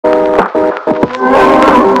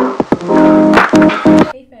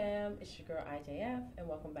and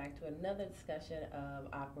welcome back to another discussion of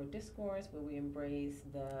awkward discourse where we embrace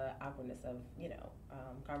the awkwardness of,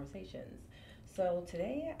 conversations. So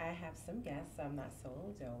today I have some guests. I'm not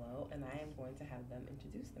solo dolo, and I am going to have them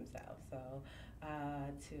introduce themselves. So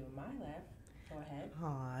to my left, go ahead.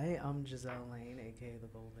 Hi, I'm Giselle Lane, aka the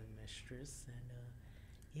Golden Mistress, and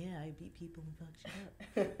yeah, I beat people and fuck shit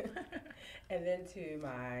up. And then to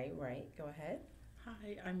my right, go ahead.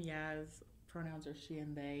 Hi, I'm Yaz. Pronouns are she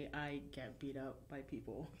and they. I get beat up by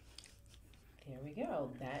people. Here we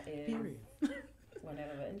go. That is Period. one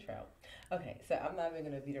out of an intro. Okay, so I'm not even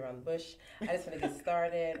gonna beat around the bush. I just want to get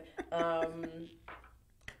started. Where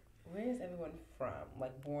is everyone from?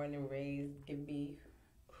 Like born and raised? Give me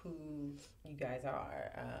who you guys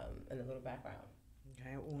are and a little background.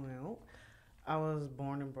 Okay, well, I was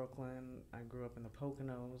born in Brooklyn. I grew up in the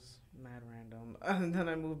Poconos, mad random. And then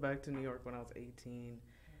I moved back to New York when I was 18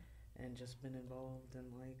 and just been involved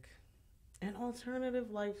in like an alternative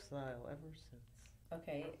lifestyle ever since.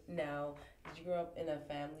 Okay, now did you grow up in a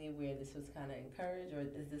family where this was kind of encouraged, or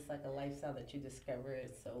is this like a lifestyle that you discovered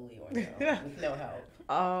solely on your own with no help?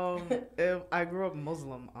 I grew up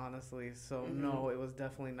Muslim, honestly, so no, it was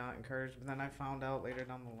definitely not encouraged. But then I found out later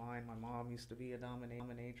down the line, my mom used to be a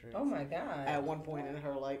dominatrix. Oh my God! At one point in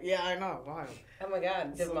her life, yeah, I know, wild. Oh my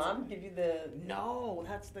God! Did So mom give you the? No,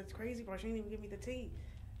 that's crazy, bro. She didn't even give me the tea.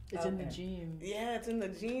 It's in the genes. Yeah, it's in the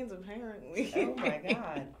genes apparently. Oh my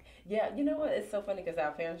God. Yeah, you know what? It's so funny because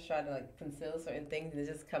our parents try to like conceal certain things and it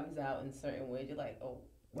just comes out in certain ways. You're like, oh,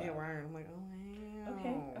 wow. Yeah, right. I'm like, oh man.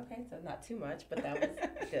 Okay, so not too much, but that was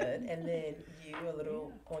good. And then you, a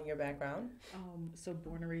little on your background. So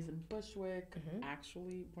born and raised in Bushwick.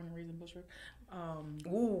 Actually, born and raised in Bushwick.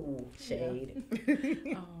 Ooh, shade.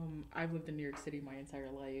 Yeah. I've lived in New York City my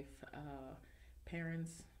entire life.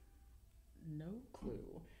 Parents, no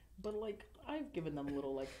clue. But like I've given them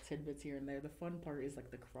little like tidbits here and there. The fun part is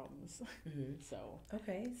like the crumbs. So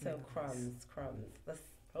okay, so nice. crumbs.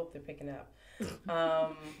 Let's hope they're picking up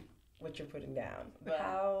what you're putting down. But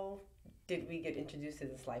how did we get introduced to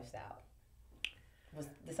this lifestyle?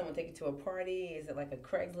 Did someone take you to a party? Is it like a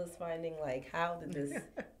Craigslist finding? Like how did this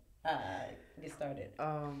get started?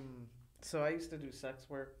 So I used to do sex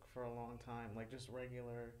work for a long time, like just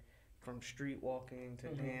regular, from street walking to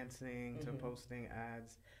dancing to posting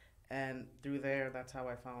ads. And through there, that's how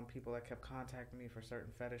I found people that kept contacting me for certain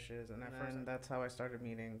fetishes. And then that's how I started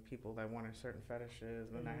meeting people that wanted certain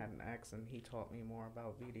fetishes. And then I had an ex, and he taught me more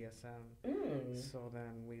about BDSM. So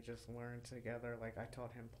then we just learned together. Like, I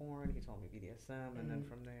taught him porn, he taught me BDSM. And then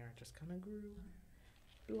from there, it just kind of grew.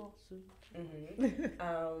 Lawsuit.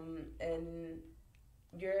 And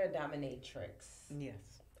you're a dominatrix.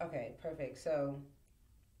 Yes. Okay, perfect. So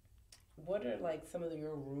what are like some of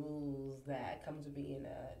your rules that comes with being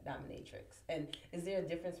a dominatrix? And is there a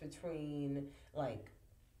difference between like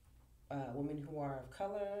women who are of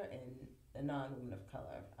color and a non-woman of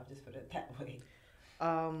color? I'll just put it that way.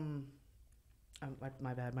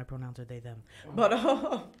 My bad. My pronouns are they them. But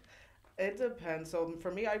it depends. So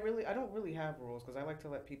for me, I don't really have rules because I like to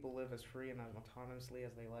let people live as free and as autonomously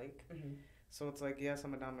as they like. So it's like, yes,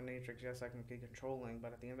 I'm a dominatrix. Yes, I can be controlling,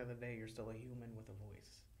 but at the end of the day, you're still a human with a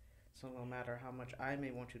voice. So no matter how much I may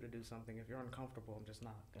want you to do something, if you're uncomfortable, I'm just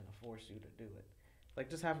not going to force you to do it. Like,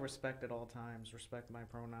 just have respect at all times. Respect my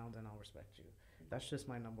pronouns, and I'll respect you. That's just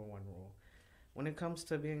my number one rule. When it comes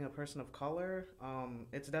to being a person of color,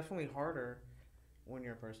 it's definitely harder when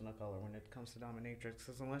you're a person of color when it comes to dominatrix.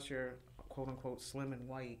 Because unless you're, quote-unquote, slim and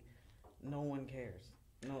white, no one cares.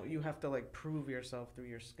 No, you have to, like, prove yourself through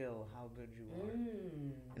your skill, how good you are.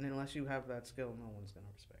 And unless you have that skill, no one's going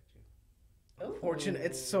to respect you. Unfortunate.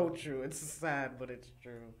 It's so true. It's sad, but it's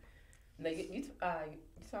true. Now you're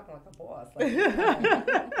talking like a boss. Like you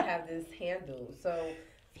have this handle. So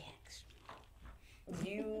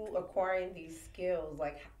you acquiring these skills,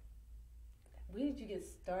 like where did you get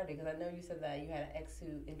started? Because I know you said that you had an ex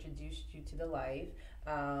who introduced you to the life.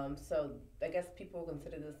 So I guess people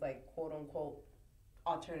consider this like quote unquote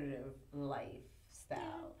alternative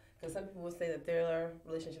lifestyle. Because some people will say that their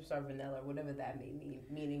relationships are vanilla, whatever that may mean,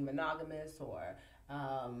 meaning monogamous or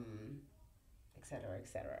et cetera, et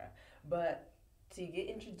cetera. But to get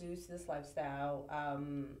introduced to this lifestyle,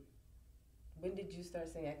 when did you start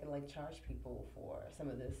saying I can like charge people for some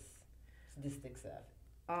of this sadistic stuff?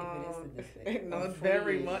 If it is sadistic. No, it's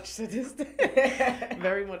very much sadistic.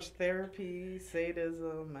 Very much therapy,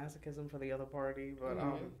 sadism, masochism for the other party.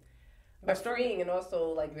 But freeing and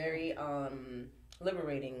also like very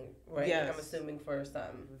liberating, right? Yes. Like I'm assuming for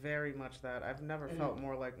some. Very much that. I've never felt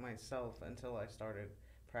more like myself until I started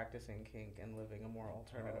practicing kink and living a more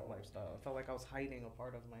alternative lifestyle. I felt like I was hiding a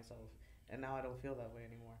part of myself, and now I don't feel that way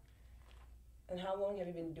anymore. And how long have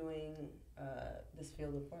you been doing this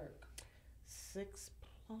field of work? 6+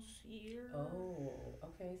 years. Oh,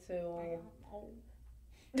 okay. So I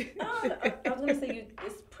I was gonna say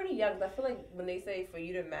it's pretty young. But I feel like when they say for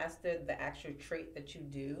you to master the actual trait that you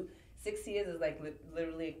do, 6 years is like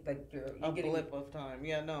literally like you're a getting blip of time.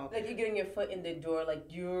 Yeah, no. like you're getting your foot in the door. Like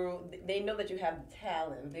they know that you have the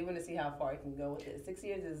talent. They want to see how far you can go with it. 6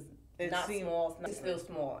 years is not small. It's still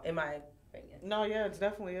small, in my opinion. No, yeah, it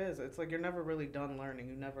definitely is. It's like you're never really done learning.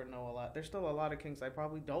 You never know a lot. There's still a lot of kinks I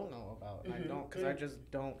probably don't know about, and I don't because I just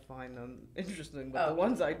don't find them interesting. But the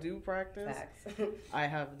ones I do practice, I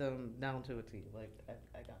have them down to a T. Like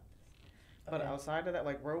I got this. But outside of that,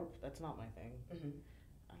 like rope, that's not my thing. I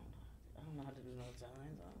don't know how to do no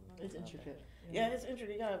designs. It's intricate. Yeah, it's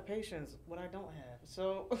intricate. You gotta have patience. What I don't have.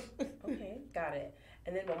 So. Okay, got it.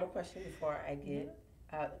 And then one more question before I get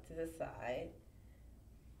out to the side.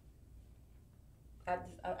 I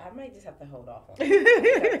might just have to hold off on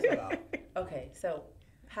it. Okay, so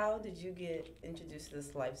how did you get introduced to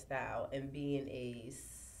this lifestyle and being a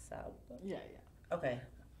sub? Yeah. Okay.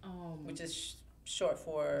 Which is short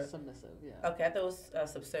for submissive. Yeah. Okay, I thought it was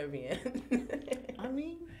subservient. I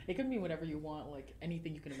mean, it can mean whatever you want. Like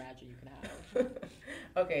anything you can imagine, you can have.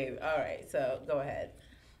 Okay. All right. So go ahead.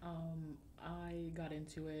 I got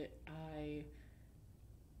into it. I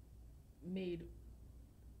made.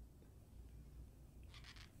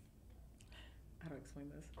 How do I explain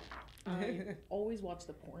this? I always watched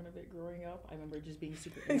the porn of it growing up. I remember just being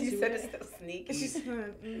super into You said it. it's so sneaky.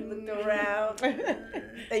 You looked around,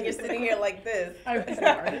 and you're sitting here like this. I was like,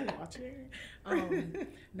 are they watching?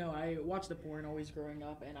 No, I watched the porn always growing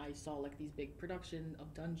up, and I saw like these big production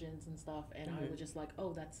of dungeons and stuff, and I was just like,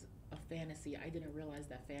 oh, that's a fantasy. I didn't realize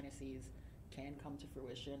that fantasies can come to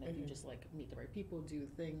fruition if you just like meet the right people, do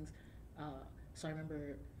things. So I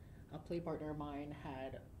remember a play partner of mine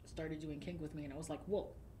had started doing kink with me, and I was like,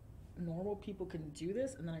 whoa, normal people can do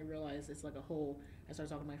this? And then I realized it's like a whole, I started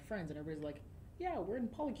talking to my friends, and everybody's like, yeah, we're in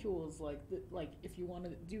polycules, like if you want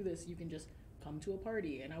to do this, you can just come to a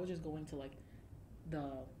party. And I was just going to like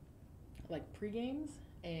the pre-games,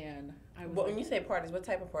 and I was when you say parties, what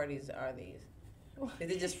type of parties are these?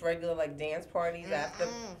 Is it just regular like dance parties after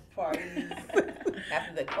parties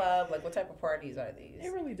after the club? Like what type of parties are these?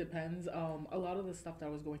 It really depends. A lot of the stuff that I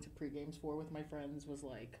was going to pre-games for with my friends was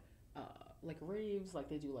like raves. Like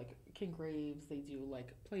they do like kink raves. They do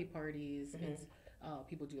like play parties. It's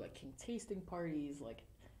people do like kink tasting parties. Like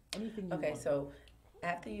anything. You want. So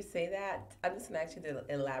after you say that, I'm just gonna ask you to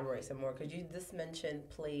elaborate some more because you just mentioned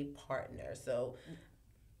play partner. So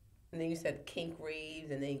and then you said kink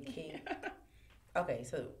raves and then kink. Okay,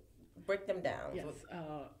 so break them down. Yes.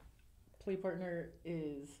 Play partner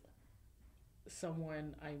is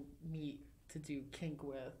someone I meet to do kink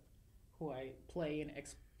with, who I play in an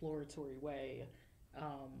exploratory way.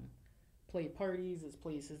 Play parties is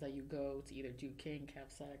places that you go to either do kink,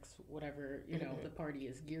 have sex, whatever, you know, the party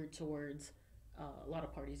is geared towards. A lot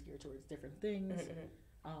of parties geared towards different things.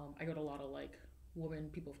 I go to a lot of like women,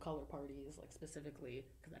 people of color parties, like specifically,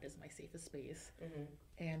 because that is my safest space.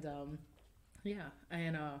 And yeah,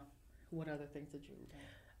 and what other things did you?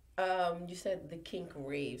 You said the kink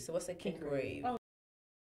rave. So what's a kink rave?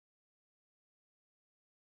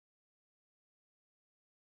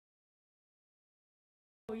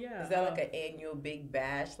 Oh yeah. Is that like an annual big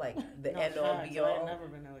bash, like the end all be I've all? never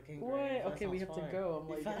been to a kink What? rave. Okay, we have to go. I'm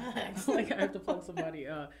like, like I have to plug somebody.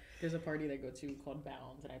 There's a party that I go to called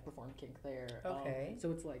Bound, and I perform kink there. Okay.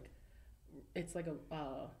 So it's like a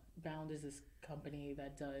Bound is this company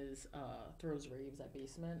that does throws raves at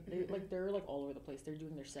Basement. They're like all over the place. They're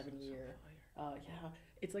doing their 7-year. Yeah,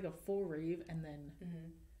 it's like a full rave, and then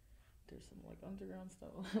there's some like underground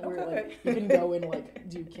stuff where like you can go and like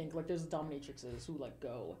do kink. Like there's dominatrixes who like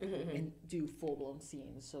go and do full blown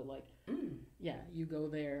scenes. So like yeah, you go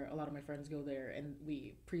there. A lot of my friends go there, and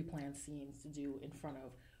we pre-plan scenes to do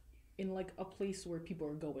in like a place where people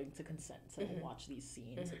are going to consent to watch these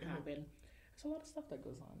scenes happen. There's a lot of stuff that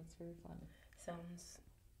goes on. It's very fun. Sounds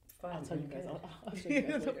fun. I'll tell you guys. I'll show you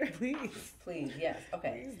guys later. Please, yes.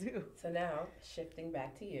 Okay. Please do. So now, shifting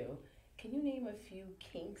back to you, can you name a few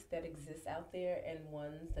kinks that exist out there and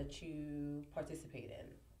ones that you participate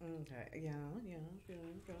in? Okay. Yeah.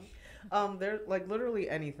 They're like literally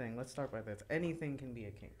anything. Let's start by this. Anything can be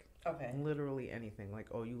a kink. Okay. Literally anything.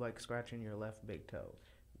 Like, oh, you like scratching your left big toe.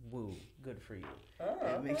 Woo, good for you.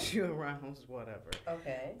 Oh, It makes you aroused, whatever.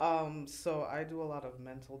 Okay. So I do a lot of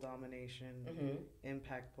mental domination.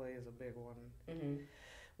 Impact play is a big one.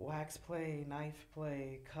 Wax play, knife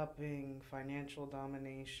play, cupping, financial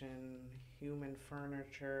domination, human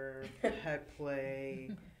furniture, pet play,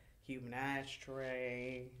 human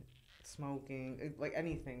ashtray, smoking, like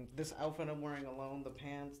anything. This outfit I'm wearing alone, the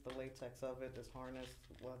pants, the latex of it, this harness,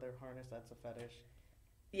 leather harness, that's a fetish.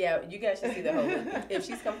 Yeah, you guys should see the whole look. If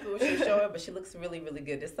she's comfortable, she'll show it, but she looks really, really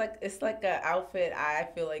good. It's like an outfit. I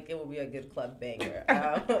feel like it will be a good club banger.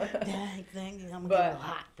 Dang, I'm gonna get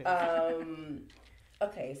hot.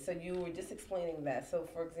 Okay, so you were just explaining that. So,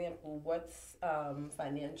 for example, what's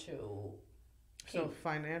financial? So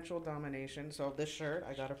financial domination. So this shirt,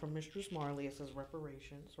 I got it from Mistress Marley. It says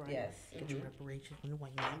reparations, right? Yes. Get your reparations from the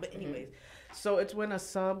white man. But anyways, so it's when a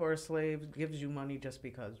sub or a slave gives you money just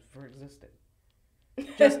because, for existing.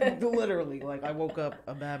 Just literally, like, I woke up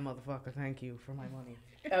a bad motherfucker. Thank you for my money.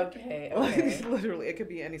 Okay. Like, literally, it could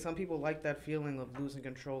be any. Some people like that feeling of losing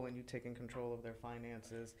control and you taking control of their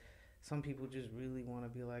finances. Some people just really want to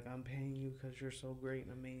be like, I'm paying you because you're so great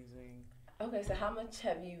and amazing. Okay, so how much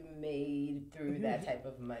have you made through that type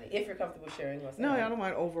of money? If you're comfortable sharing what's No, I don't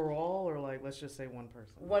mind overall, or like, let's just say one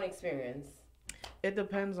person. One experience. It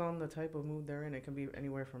depends on the type of mood they're in. It can be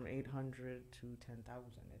anywhere from 800 to 10,000.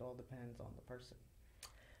 It all depends on the person.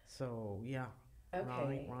 So yeah.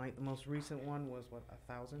 Okay. Right. The most recent one was what,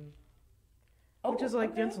 1,000, Which is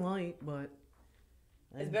like just light, but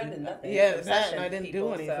it's better than nothing. Yeah, that and I didn't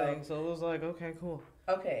do anything, so it was like, okay, cool.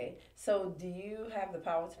 Okay, so do you have the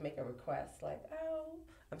power to make a request? Like, oh,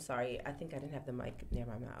 I'm sorry, I think I didn't have the mic near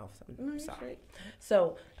my mouth. I'm sorry.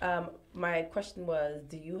 So, my question was,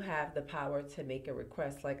 do you have the power to make a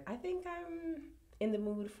request? Like, I think I'm in the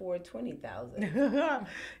mood for 20,000.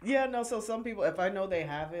 Yeah, no. So some people, if I know they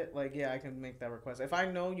have it, like, yeah, I can make that request. If I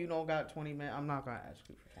know you don't got 20 minutes, I'm not gonna ask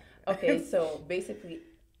you for 20 minutes. Okay, so basically,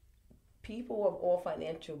 people of all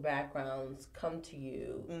financial backgrounds come to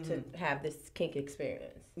you to have this kink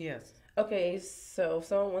experience. Yes. Okay, so if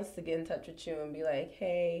someone wants to get in touch with you and be like,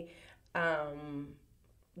 hey,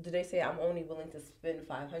 do they say I'm only willing to spend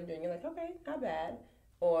 $500? And you're like, okay, not bad.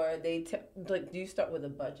 Or they like, do you start with a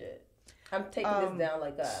budget? I'm taking this down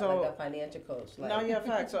like a financial coach. Like. No, yeah,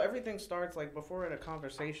 fact. So everything starts like before a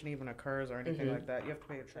conversation even occurs or anything like that. You have to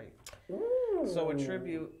pay a tribute. Ooh. So a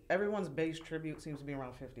tribute, everyone's base tribute seems to be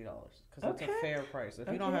around $50 because that's a fair price. If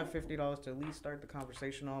you don't have $50 to at least start the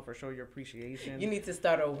conversation off or show your appreciation, you need to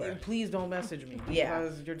start over. Please don't message me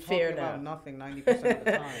because you're talking fair about enough. nothing 90% of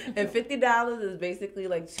the time. And $50 is basically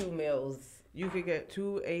like 2 meals. You could get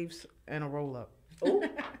 2 apes and a roll up. Ooh.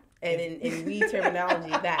 And in weed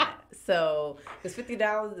terminology, that. So, because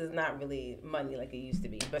 $50 is not really money like it used to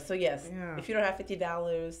be. But so, yes, if you don't have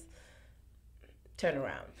 $50, turn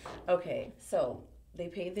around. Okay, so they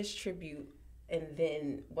pay this tribute, and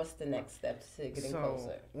then what's the next steps to getting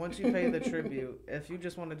closer? Once you pay the tribute, if you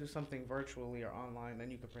just want to do something virtually or online,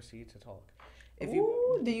 then you can proceed to talk.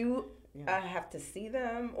 Do you have to see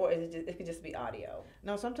them, or is it could just be audio?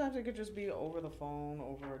 No, sometimes it could just be over the phone,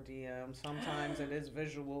 over a DM. Sometimes it is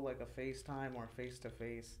visual, like a FaceTime or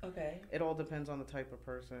face-to-face. Okay. It all depends on the type of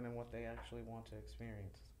person and what they actually want to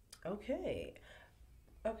experience. Okay.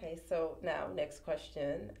 Okay, so now next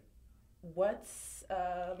question. What's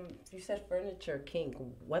you said furniture kink.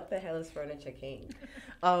 What the hell is furniture kink?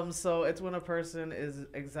 So it's when a person is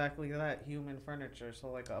exactly that, human furniture.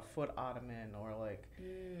 So like a foot ottoman or like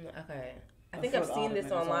okay. I think I've seen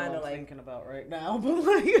this online. I'm thinking about right now, but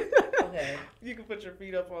like okay. You can put your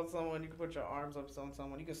feet up on someone, you can put your arms up on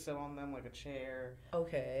someone, you can sit on them like a chair.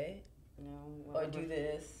 Okay. You know, or do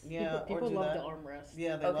this. Yeah, people love the armrest.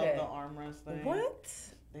 Yeah, they love the armrest thing. What?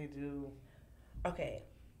 They do. Okay.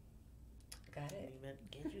 Got it.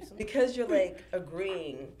 Get you some. Because you're like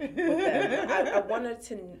agreeing with them. I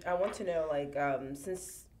want to know, like,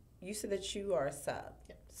 since you said that you are a sub.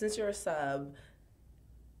 Yeah. Since you're a sub,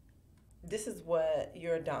 this is what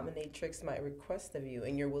your dominatrix might request of you,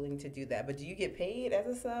 and you're willing to do that. But do you get paid as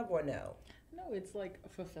a sub or no? No, it's like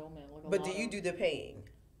fulfillment. Like but do you do the paying?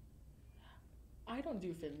 I don't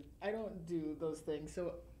do those things.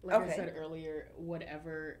 So like I said earlier,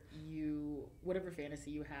 whatever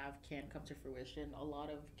fantasy you have can come to fruition. A lot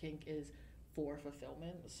of kink is for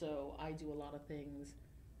fulfillment. So I do a lot of things.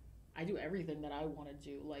 I do everything that I want to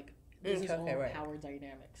do. Like this is all power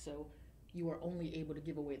dynamic. So you are only able to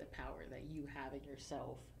give away the power that you have in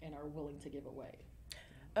yourself and are willing to give away.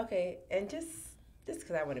 Okay, and just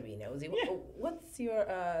because I want to be nosy, what's your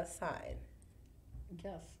sign?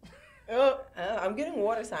 Guess. I'm getting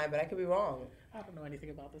water sign, but I could be wrong. I don't know anything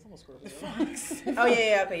about this. I'm a Scorpio. Oh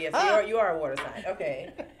yeah, okay, yes. So you are a water sign.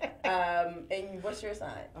 Okay. And what's your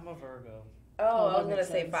sign? I'm a Virgo. Oh, I was gonna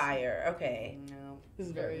say fire. Okay. No, this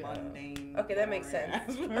is very mundane. Okay, that makes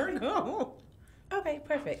sense. Virgo. Okay,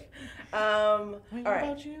 perfect. Wait, all what right.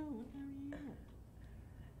 about you?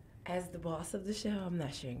 As the boss of the show, I'm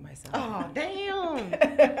not sharing my salary. Oh, damn.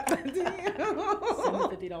 Send a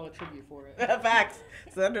 $50 tribute for it. Facts.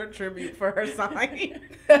 Send her tribute for her sign.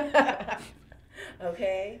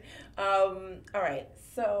 Okay. All right.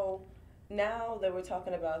 So now that we're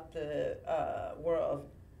talking about the world of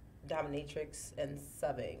dominatrix and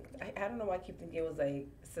subbing, I don't know why I keep thinking it was like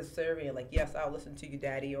subservient. Like, yes, I'll listen to you,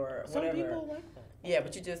 daddy, or Some whatever. people like that. Yeah,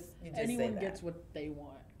 but you just Anyone say that. gets what they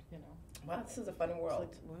want, you know. Wow, this is a funny It's world.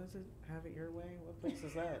 like, what is it? Have it your way? What place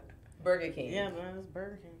is that? Burger King. Yeah, man, it's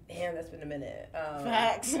Burger King. Damn, that's been a minute.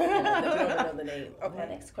 Facts. Yeah, I don't know the name. Okay, my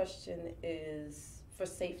next question is for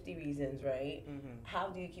safety reasons, right? Mm-hmm. How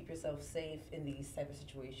do you keep yourself safe in these type of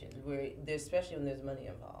situations where there's, especially when there's money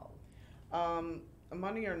involved?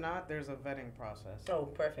 Money or not, there's a vetting process. Oh,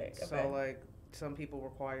 perfect. Okay. So, like, some people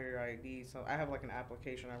require your ID. So I have, like, an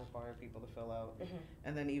application I require people to fill out. Mhm.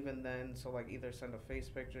 And then even then, so, like, either send a face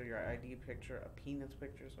picture, your ID picture, a penis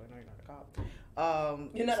picture, so I know you're not a cop.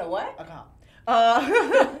 You're not a what? A cop.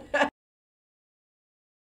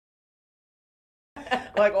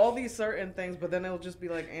 Like, all these certain things, but then it'll just be,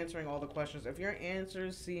 like, answering all the questions. If your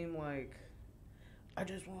answers seem like, I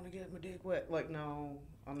just want to get my dick wet, like, no,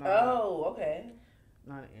 I'm not. Oh, okay.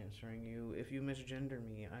 Not answering you. If you misgender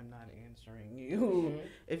me, I'm not answering you. Mhm.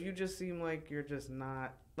 If you just seem like you're just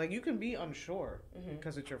not, like, you can be unsure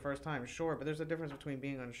because it's your first time, sure, but there's a difference between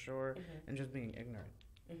being unsure and just being ignorant.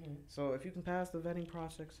 So if you can pass the vetting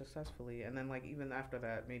process successfully, and then, like, even after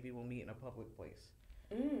that, maybe we'll meet in a public place.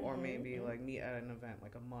 Or maybe, like, meet at an event,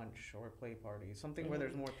 like a munch or a play party, something where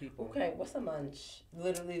there's more people. Okay, what's a munch?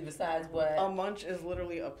 Literally, besides what? A munch is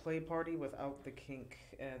literally a play party without the kink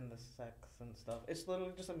and the sex and stuff. It's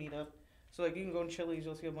literally just a meetup. So, like, you can go to Chili's,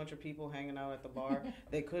 you'll see a bunch of people hanging out at the bar.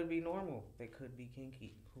 They could be normal. They could be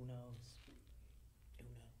kinky. Who knows? Who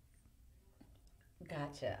knows?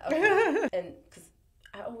 Gotcha. Okay. And because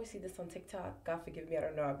I always see this on TikTok. God forgive me, I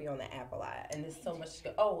don't know. I'll be on the app a lot, and there's so much to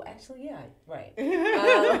go. Oh, actually, yeah, right.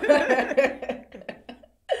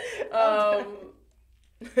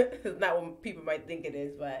 It's not what people might think it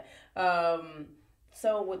is, but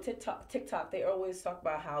so with TikTok, they always talk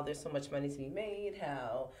about how there's so much money to be made,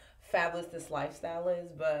 how fabulous this lifestyle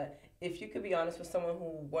is. But if you could be honest with someone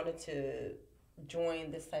who wanted to join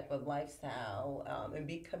this type of lifestyle and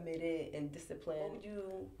be committed and disciplined, what would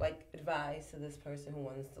you like advise to this person who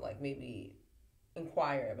wants to like maybe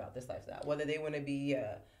inquire about this lifestyle, whether they want to be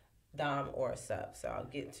a dom or a sub? So I'll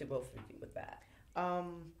get to both of you with that.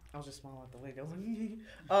 I'll just smile at the lady.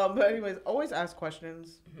 But anyways, always ask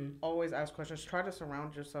questions. Always ask questions. Try to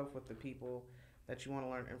surround yourself with the people that you want to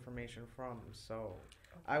learn information from. So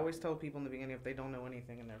I always tell people in the beginning, if they don't know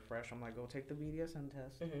anything and they're fresh, I'm like, go take the BDSM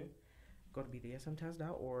test. Go to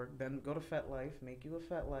bdsmtest.org. Then go to FetLife. Make you a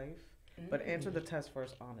FetLife. But answer the test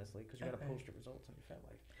first, honestly, because you got to post your results on your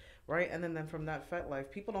FetLife. Right? And then from that FetLife,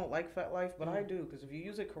 people don't like FetLife, but I do, because if you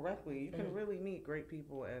use it correctly, you can really meet great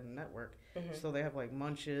people and network. So they have like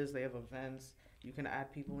munches, they have events. You can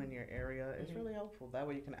add people in your area. It's really helpful. That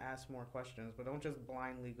way you can ask more questions, but don't just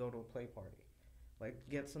blindly go to a play party. Like,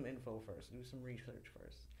 get some info first. Do some research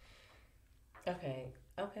first. Okay.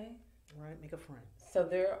 Right? Make a friend. So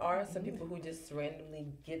there are some people who just randomly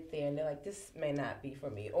get there and they're like, this may not be for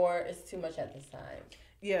me, or it's too much at this time.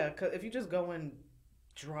 Yeah, because if you just go in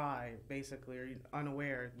dry, basically, or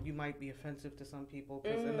unaware, you might be offensive to some people.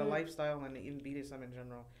 Because in the lifestyle and even BDSM in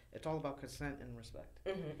general, it's all about consent and respect.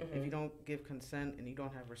 If you don't give consent and you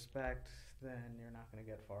don't have respect, then you're not going to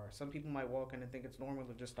get far. Some people might walk in and think it's normal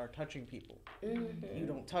to just start touching people. You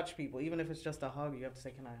don't touch people. Even if it's just a hug, you have to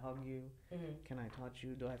say, can I hug you? Can I touch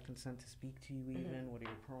you? Do I have consent to speak to you even? What are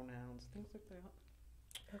your pronouns? Things like that.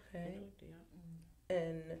 Okay. Yeah.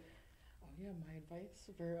 And my advice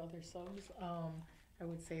for other subs, I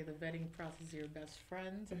would say the vetting process is your best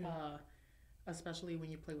friend, especially when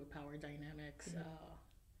you play with power dynamics.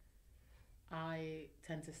 I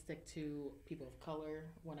tend to stick to people of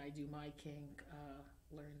color when I do my kink.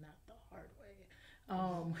 Learn that the hard way.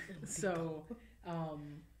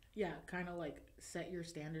 Yeah, kind of like set your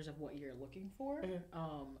standards of what you're looking for.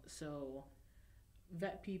 So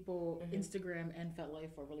vet people. Instagram and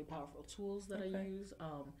FetLife are really powerful tools that I use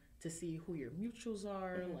to see who your mutuals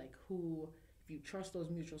are, like who, if you trust those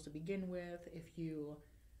mutuals to begin with, if you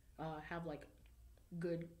have like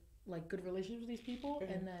good relationships with these people,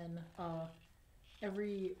 and then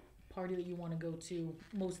every party that you want to go to,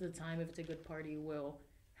 most of the time, if it's a good party, will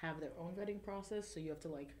have their own vetting process. So you have to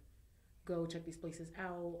like go check these places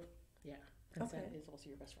out. Yeah, consent is also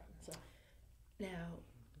your best friend. So now,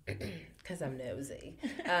 because I'm nosy,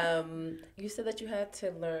 you said that you had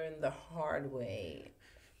to learn the hard way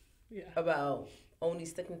about only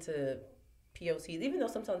sticking to POCs, even though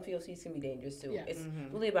sometimes POCs can be dangerous too. Yes. It's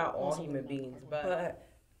really about all Also human not beings. part But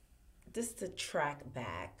just to track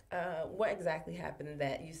back, what exactly happened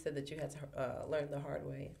that you said that you had to learn the hard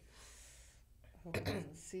way? Who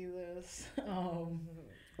doesn't see this?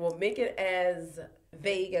 Well, make it as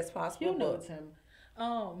vague as possible. You'll know it's him.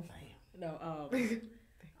 No.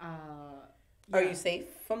 Are you safe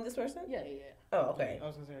from this person? Yeah. Oh, okay. I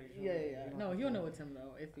was gonna say, are you sure? Yeah. You don't No, have you'll to- know it's him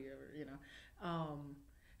though if you ever,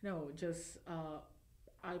 No, just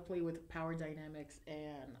I play with power dynamics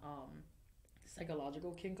and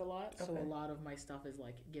psychological kink a lot. So Okay. a lot of my stuff is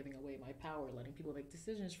like giving away my power, letting people make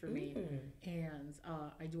decisions for me, and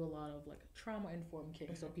I do a lot of like trauma informed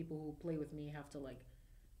kink. So people who play with me have to like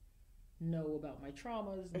know about my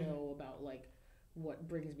traumas, know about like what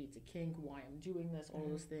brings me to kink, why I'm doing this, all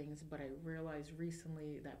those things. But I realized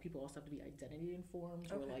recently that people also have to be identity informed.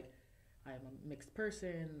 Where like I am a mixed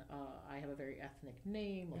person. I have a very ethnic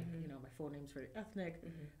name. Like my full name's very ethnic.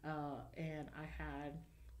 And I had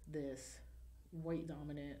this white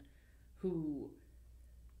dominant who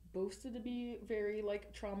boasted to be very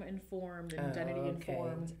like trauma informed and identity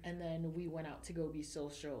informed, and then we went out to go be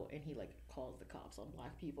social, and he like calls the cops on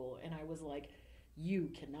black people, and I was like,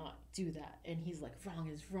 you cannot do that. And he's like, wrong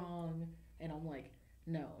is wrong. And I'm like,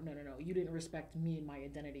 no, you didn't respect me and my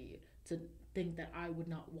identity to think that I would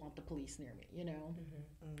not want the police near me,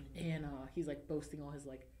 And he's like boasting all his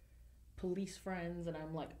like police friends, and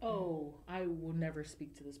I'm like, oh, I will never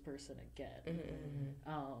speak to this person again.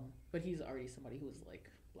 But he's already somebody who was like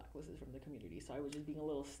blacklisted from the community, so I was just being a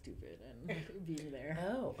little stupid and being there.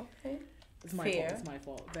 Oh, okay. It's my fault. It's my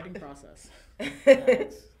fault. Vetting process.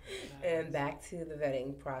 And back to the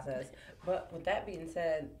vetting process. But with that being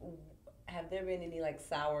said, have there been any like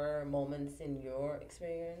sour moments in your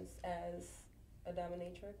experience as a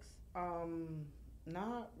dominatrix?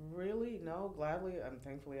 Not really. No, gladly.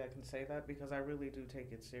 Thankfully I can say that because I really do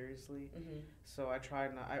take it seriously. So I try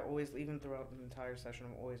not. I always, even throughout the entire session,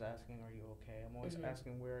 I'm always asking, "Are you okay?" I'm always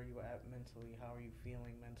asking, "Where are you at mentally? How are you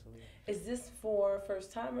feeling mentally?" Is this for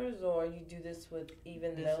first timers, or you do this with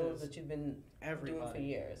even those that you've been doing for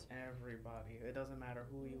years? Everybody. It doesn't matter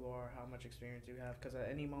who you are, how much experience you have, because at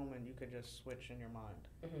any moment you could just switch in your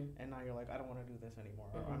mind, and now you're like, "I don't want to do this anymore,"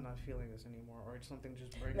 or "I'm not feeling this anymore," or something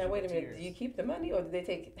just brings you Now wait a to minute. tears. Do you keep the money, or do they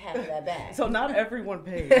take half of that back? So not everyone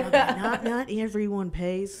pays. not everyone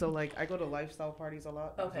pays. So like I go to lifestyle parties a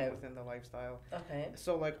lot. Okay. Within the lifestyle. Okay.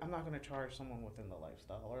 So like I'm not gonna charge someone within the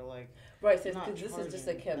lifestyle or like. Right. So not this is just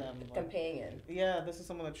a charging them, like- companion. Yeah, this is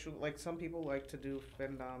someone that like some people like to do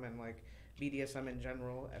fandom and like BDSM in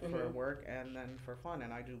general for work and then for fun,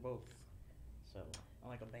 and I do both. So I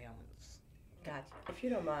like a balance. Gotcha. If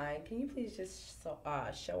you don't mind, can you please just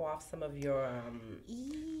show off some of your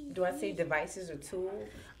do I say devices or tools?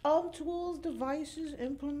 Tools, devices,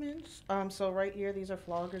 implements. So right here, these are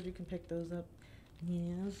floggers. You can pick those up.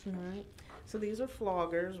 Yes, right. So these are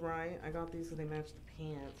floggers, right? I got these because they match the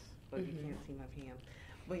pants, but you can't see my pants.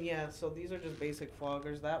 But yeah, so these are just basic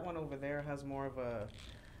floggers. That one over there has more of a,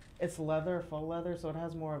 it's leather, faux leather, so it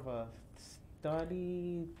has more of a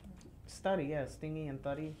stingy and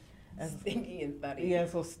thuddy. Stingy and thuddy. Yeah,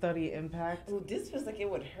 so study impact. Ooh, this feels like it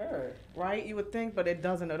would hurt. Right, you would think, but it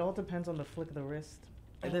doesn't. It all depends on the flick of the wrist.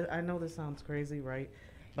 I know this sounds crazy, right?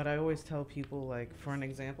 But I always tell people, like, for an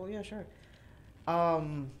example, yeah, sure.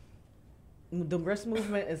 The wrist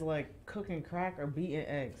movement is like cooking crack or beating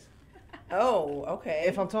eggs. Oh, okay.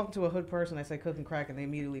 If I'm talking to a hood person, I say cooking crack, and they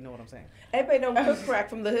immediately know what I'm saying. Everybody don't cook crack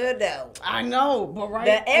from the hood, though. I know, but right,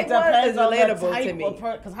 The egg one is relatable to me.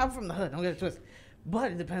 Because I'm from the hood, don't get it twisted.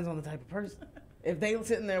 But it depends on the type of person. If they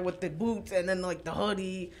sitting there with the boots and then like the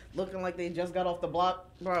hoodie, looking like they just got off the block,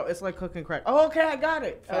 bro, it's like cooking crack. Oh, okay, I got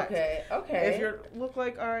it. Facts. Okay. If you look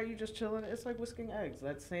like, all right, you just chilling, it's like whisking eggs.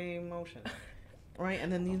 That same motion, right?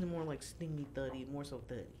 And then these are more like stingy, thuddy, more so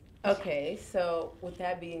thuddy. Okay, so with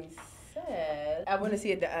that being said, I want to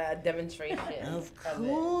see a demonstration. Of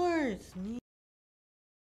course.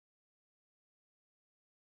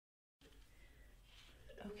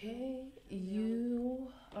 Okay, you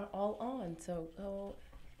are all on, so go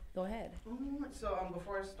ahead. So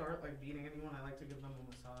before I start like beating anyone, I like to give them a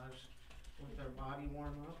massage with their body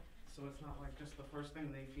warm up. So it's not like just the first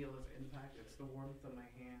thing they feel is impact. It's the warmth of my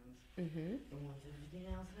hands. The warmth of everything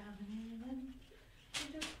else happening, and then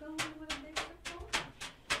you just go with a big circle.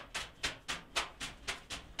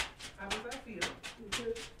 How does that feel?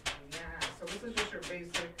 Good. Yeah. So this is just your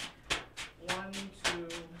basic 1, 2.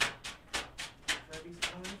 He's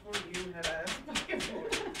coming for you, head ass. Okay.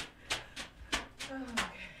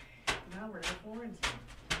 Now we're in quarantine.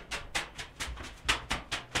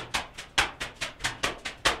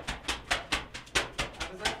 How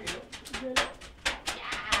does that feel? Good.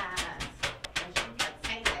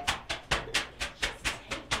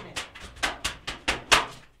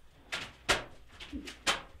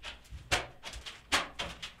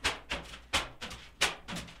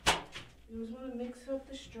 up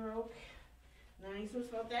the stroke. Nice and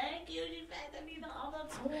slow. Thank you. You guys, I need the other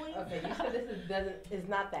toy. Okay, you said is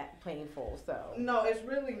not that painful, so. No, it's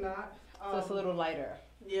really not. So it's a little lighter.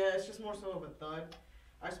 Yeah, it's just more so of a thud.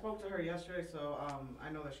 I spoke to her yesterday, so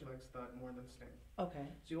I know that she likes thud more than sting. Okay.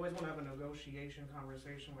 So you always want to have a negotiation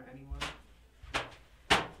conversation with anyone.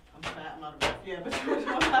 I'm fat, I'm out of breath. Yeah, but you always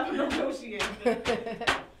want to have a negotiation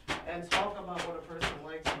and talk about what a person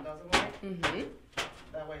likes and doesn't like. Mm-hmm.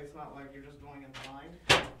 That way it's not like you're just going in blind.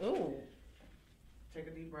 Ooh. Take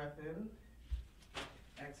a deep breath in.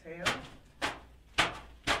 Exhale.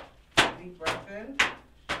 Deep breath in.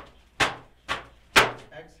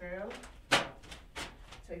 Exhale.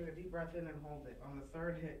 Take a deep breath in and hold it. On the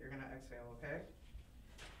third hit, you're going to exhale, okay?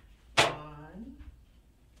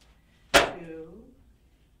 1, 2,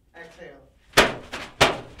 exhale.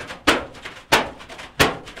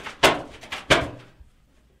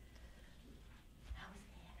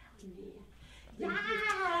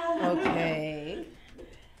 Okay.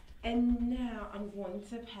 And now I'm going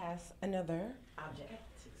to pass another object.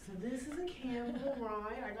 So this is a candle,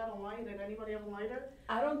 right? I got a light. Did anybody have a lighter?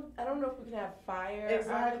 I don't know if we can have fire.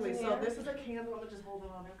 Exactly. So this is a candle. I'm gonna just hold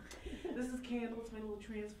it on there. This is candle. It's my little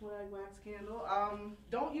trans flag wax candle.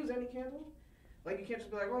 Don't use any candle. Like you can't just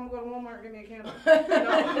be like, oh, I'm gonna go to Walmart and give me a candle. No.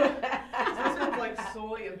 This one's like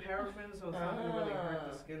soy and paraffin, so it's not gonna really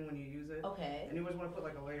hurt the skin when you use it. Okay. And you always want to put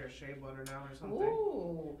like a layer of shea butter down or something.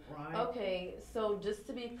 Ooh. Right. Okay, so just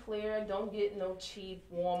to be clear, don't get no cheap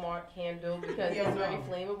Walmart candle because Yeah, it's very no.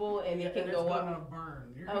 flammable and it can go It's up. gonna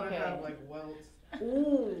burn. You're gonna have like welts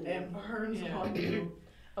Ooh. and burns on you.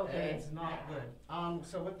 Okay. And it's not good.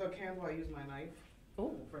 So with the candle, I use my knife.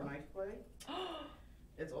 Ooh. For knife play.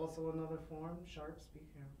 It's also another form. Sharps, be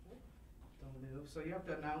careful. Don't move. So you have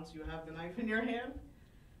to announce you have the knife in your hand.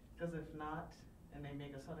 Because if not, and they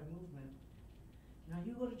make a sudden movement, now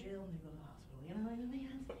you go to jail and they go to the hospital. You know what I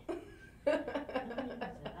mean?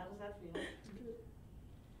 How does that feel?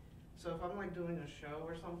 So if I'm like doing a show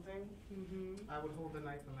or something, I would hold the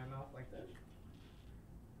knife in my mouth like this.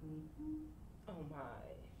 Oh my.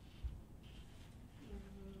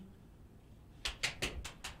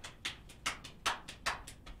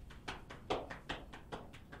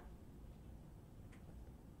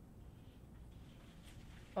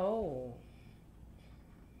 Oh.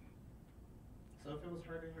 So if it was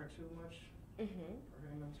hurting her too much, or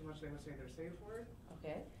hurting them too much, they would say their safe word.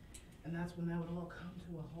 Okay. And that's when that would all come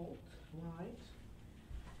to a halt, right?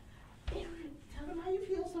 Aaron, tell them how you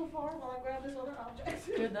feel so far while I grab this other object.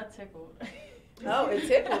 Good, that tickled. Oh, it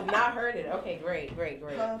tickled, not hurt it. Okay, great.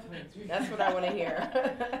 Perfect. That's what I want to hear.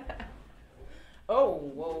 Oh,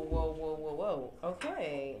 whoa.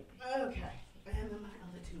 Okay. Okay, and then my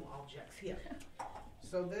other two objects here.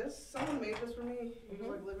 So someone made this for me. He was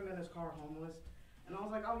like living in his car homeless. And I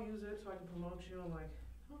was like, I'll use it so I can promote you. I'm like,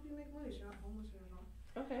 help you make money. You're not homeless, you're not.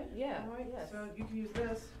 Okay, yeah. All right, yes. so you can use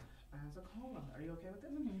this as a collar. Are you okay with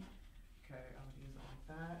this? Okay, I would use it like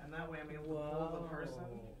that. And that way I'm able to pull the person.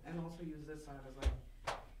 And also use this side as like.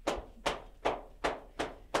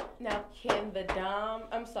 Now, can the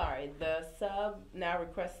sub now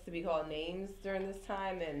request to be called names during this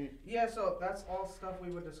time? And Yeah, so that's all stuff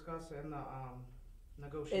we would discuss in the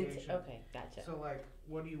negotiation. okay, gotcha. So like,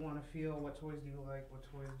 what do you want to feel? What toys do you like? What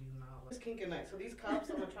toys do you not like? It's kink and night. So these cups,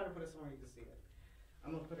 I'm gonna try to put it somewhere you can see it.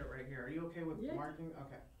 I'm gonna put it right here. Are you okay with marking?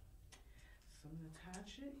 Okay. So I'm gonna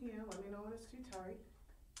attach it here. Let me know when it's too tight.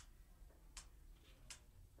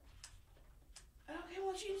 Okay,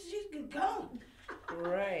 well she's good go.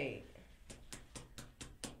 Right.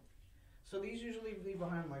 So these usually leave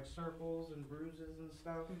behind like circles and bruises and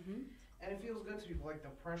stuff. And it feels good to people, like the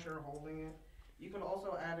pressure holding it. You could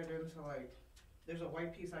also add it into like, there's a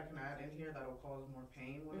white piece I can add in here that'll cause more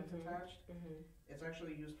pain when it's attached. It's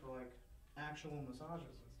actually used for like actual massages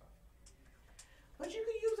and stuff. But you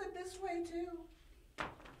could use it this way too.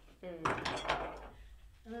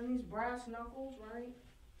 And then these brass knuckles, right?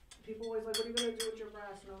 People always like, what are you gonna do with your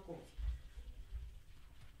brass knuckles?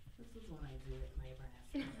 This is what I do with my brass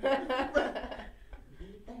knuckles.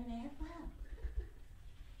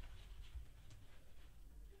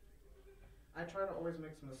 I try to always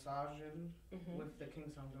mix massaging with the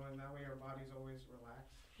kinks I'm doing. That way your body's always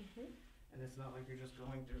relaxed. And it's not like you're just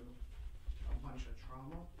going through a bunch of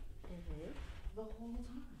trauma the whole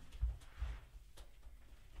time.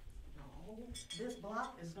 This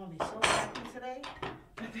block is going to be so happy today.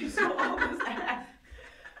 They saw all this ass.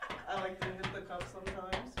 I like to hit the cup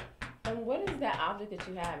sometimes. And what is that object that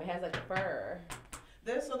you have? It has like fur.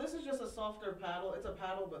 This is just a softer paddle. It's a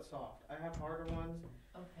paddle but soft. I have harder ones.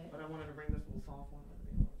 Okay. But I wanted to bring this little soft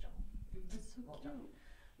one. That's so cute.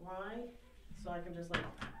 Why? So I can just like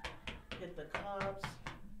hit the cups.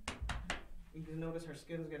 You can notice her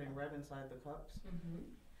skin's getting red inside the cups. Mm-hmm.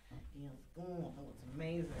 Yeah, that looks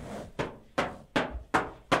amazing.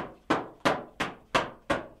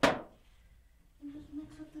 And just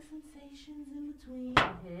mix up the sensations in between.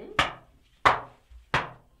 Mm-hmm.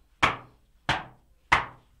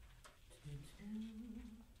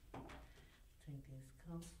 Take these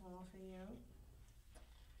cups off here.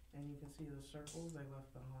 And you can see the circles they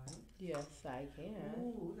left behind. Yes, I can.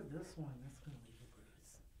 Ooh, look at this one. That's going to leave a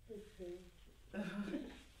bruise.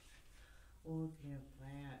 Look at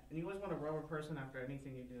that. And you always want a rubber person after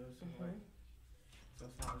anything you do. So, like, so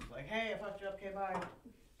someone's like, hey, I fucked you up, okay, bye.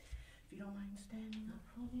 If you don't mind standing up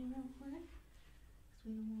for me real quick.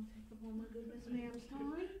 Because we don't want to take up all my good Miss Ma'am's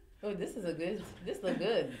time. Oh, this look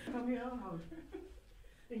good. Come here.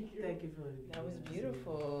 Thank you. Thank you for it. That was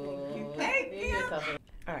beautiful. Thank you.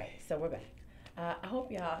 All right, so we're back. I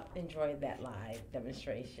hope y'all enjoyed that live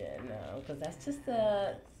demonstration because that's just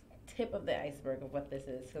the tip of the iceberg of what this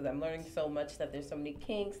is. Because I'm learning so much that there's so many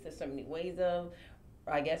kinks, there's so many ways of,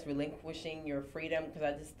 I guess, relinquishing your freedom. Because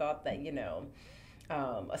I just thought that, you know,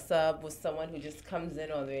 a sub was someone who just comes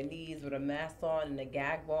in on their knees with a mask on and a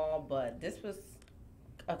gag ball, but this was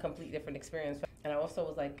a complete different experience. And I also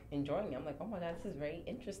was like enjoying it. I'm like, oh my God, this is very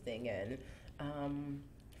interesting and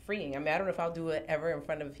freeing. I mean, I don't know if I'll do it ever in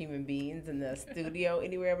front of human beings in the studio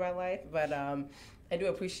anywhere in my life, but I do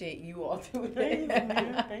appreciate you all doing it.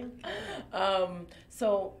 Thank you.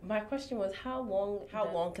 So my question was, how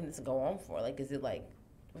long can this go on for? Like, is it like,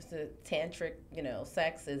 what's the tantric, you know,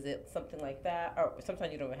 sex? Is it something like that? Or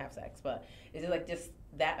sometimes you don't even have sex, but is it like just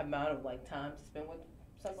that amount of like time to spend with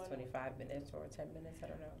someone? 25 minutes or 10 minutes, I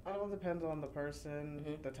don't know. It all depends on the person,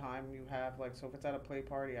 Mhm. the time you have. Like, so if it's at a play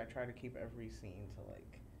party, I try to keep every scene to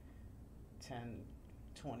like 10,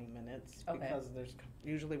 20 minutes. Okay. Because there's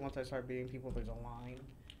usually, once I start beating people, there's a line.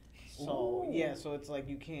 So, Ooh. yeah, so it's like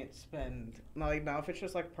you can't spend, like, now if it's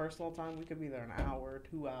just like personal time, we could be there an hour,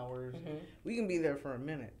 2 hours. Mhm. We can be there for a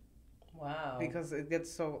minute. Wow. Because it gets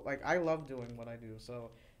so, like, I love doing what I do,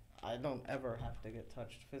 so I don't ever have to get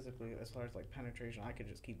touched physically as far as like penetration. I could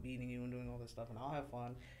just keep beating you and doing all this stuff and I'll have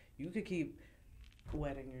fun. You could keep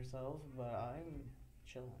wetting yourself, but I'm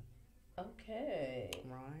chilling. Okay.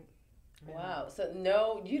 Right? Wow. So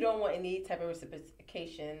no, you don't want any type of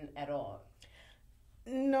reciprocation at all.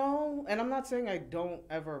 No, and I'm not saying I don't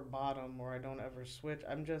ever bottom or I don't ever switch.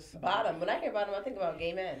 I'm just Bottom. When I hear bottom, I think about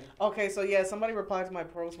gay men. Okay, so yeah, somebody replied to my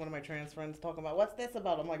post, one of my trans friends, talking about what's this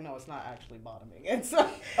about. I'm like, no, it's not actually bottoming. It's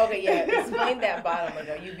Okay, yeah. Explain that bottom. Like,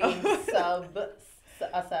 are you being a sub?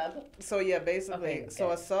 So yeah, basically, Okay. so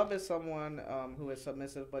a sub is someone who is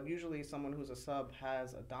submissive, but usually someone who's a sub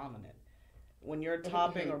has a dominant. When you're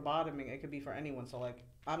topping or bottoming, it could be for anyone. So like,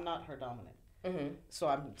 I'm not her dominant, so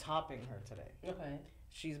I'm topping her today. Okay.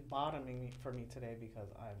 She's bottoming for me today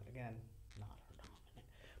because I'm, again, not her dominant.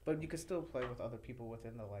 But you could still play with other people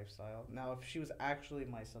within the lifestyle. Now, if she was actually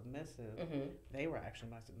my submissive, they were actually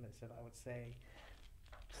my submissive, I would say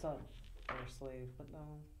sub or slave. But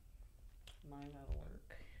no, mine that'll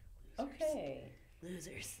work. Losers. Okay.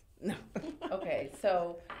 Losers. No. Okay.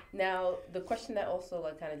 So now the question that also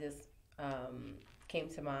like kind of just came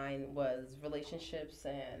to mind was relationships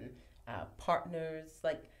and partners.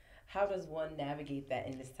 Like, how does one navigate that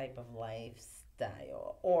in this type of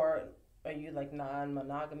lifestyle? Or are you like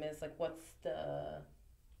non-monogamous? Like, what's the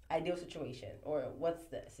ideal situation? Or what's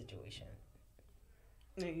the situation?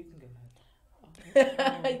 Yeah, you can go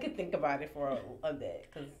ahead. You could think about it for a bit.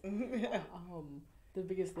 Cause The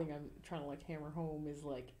biggest thing I'm trying to like hammer home is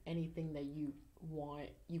like anything that you want,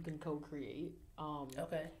 you can co-create.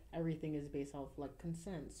 okay. Everything is based off like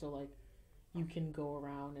consent. So like you can go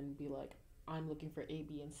around and be like, I'm looking for A,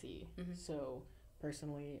 B, and C. So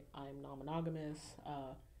personally, I'm non-monogamous.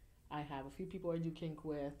 I have a few people I do kink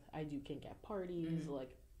with. I do kink at parties.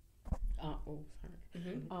 Like,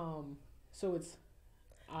 so it's,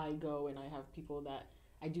 I go and I have people that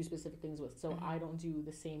I do specific things with. So I don't do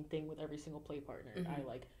the same thing with every single play partner. I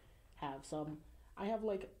like have some, I have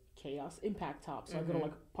like chaos impact tops. So I go to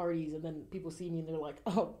like parties and then people see me and they're like,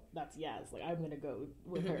 oh, that's Yaz. Like, I'm going to go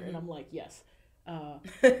with her. And I'm like, yes.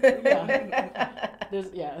 There's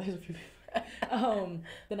a few people.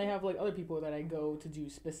 Then I have like other people that I go to do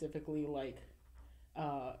specifically like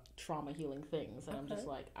trauma healing things. And I'm just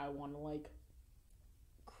like, I want to like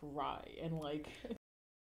cry and like...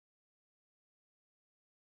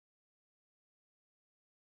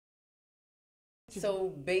 So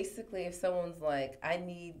basically, if someone's like, I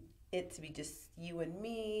need it to be just you and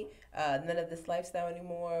me, none of this lifestyle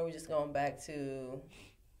anymore, we're just going back to,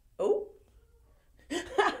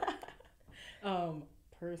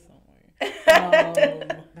 personally,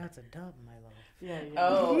 That's a dub, my love. Yeah, yeah.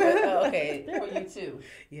 Oh, okay. For you too.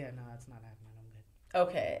 Yeah, no, it's not happening. I'm good.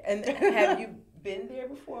 Okay. And have you been there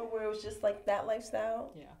before where it was just like that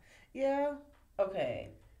lifestyle? Yeah. Yeah. Okay.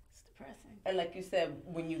 It's depressing. And like you said,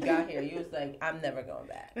 when you got here, you was like, I'm never going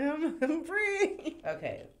back. I'm free.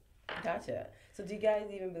 Okay. Gotcha. So do you guys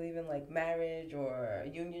even believe in like marriage or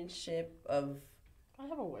unionship of... I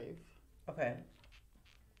have a wife. Okay.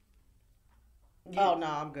 Oh, no,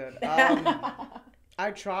 I'm good.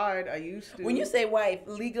 I tried. I used to. When you say wife,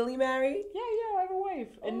 legally married? Yeah, I have a wife.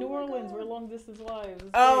 In New my Orleans, God. we're long distance wives.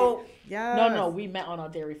 It's Oh. great. Yeah. No, we met on a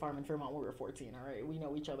dairy farm in Fremont when we were 14, all right? We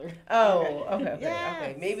know each other. Oh, okay.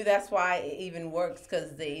 Yes. Maybe that's why it even works,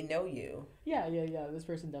 because they know you. Yeah. This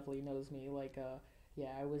person definitely knows me. Like,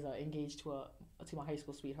 I was engaged to my high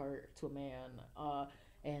school sweetheart, to a man,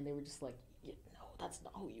 and they were just like, no, that's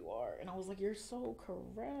not who you are. And I was like, you're so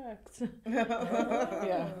correct.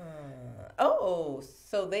 Yeah. Oh,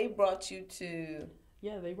 so they brought you to...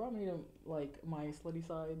 Yeah, they brought me to, like, my slutty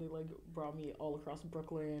side. They, like, brought me all across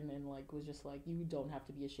Brooklyn and, like, was just like, you don't have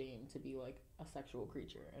to be ashamed to be, like, a sexual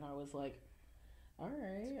creature. And I was like, all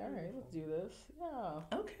right, let's do this. Yeah.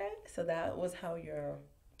 Okay, so that was how your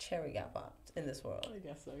cherry got popped in this world. I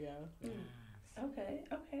guess so, yeah. Okay.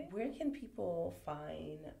 Where can people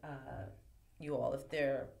find you all if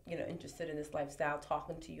they're, interested in this lifestyle,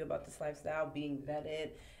 talking to you about this lifestyle, being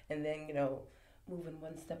vetted, and then, moving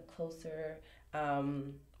one step closer?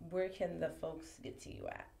 Where can the folks get to you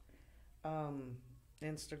at?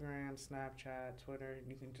 Instagram, Snapchat, Twitter.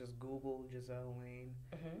 You can just Google Giselle Wayne.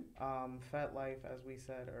 Fet Life, as we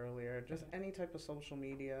said earlier. Just any type of social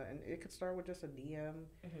media, and it could start with just a DM.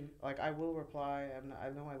 Like, I will reply, and I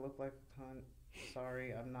know I look like a cunt.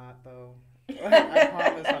 Sorry, I'm not though. I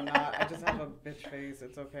promise I'm not. I just have a bitch face.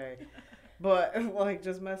 It's okay. But, like,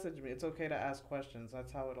 just message me. It's okay to ask questions.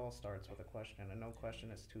 That's how it all starts, with a question, and no question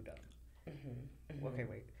is too dumb. Okay,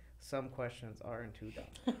 wait. Some questions aren't too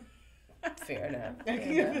dumb. Fair enough.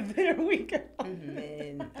 There we go.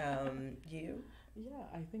 And you? Yeah,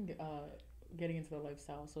 I think getting into the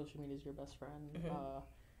lifestyle, social media is your best friend.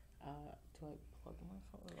 Do I plug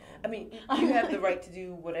myself? I mean, you have the right to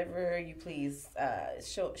do whatever you please.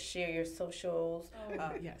 Share your socials.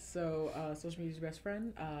 Yes, so social media is your best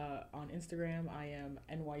friend. On Instagram, I am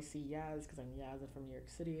NYC Yaz, because I'm Yaz, I'm from New York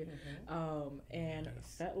City. And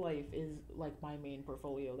Fet Life is like my main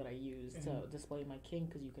portfolio that I use to display my kink,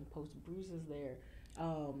 because you can post bruises there.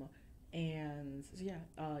 And so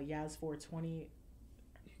Yaz 420.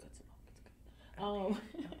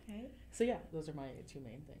 Okay. So yeah, those are my two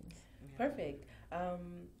main things. Perfect.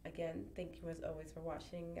 Again, thank you as always for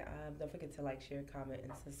watching. Don't forget to like, share, comment,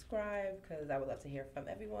 and subscribe, because I would love to hear from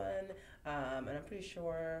everyone. And I'm pretty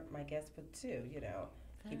sure my guests would too,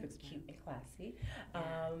 keep it cute and classy.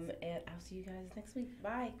 And I'll see you guys next week.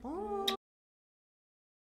 Bye.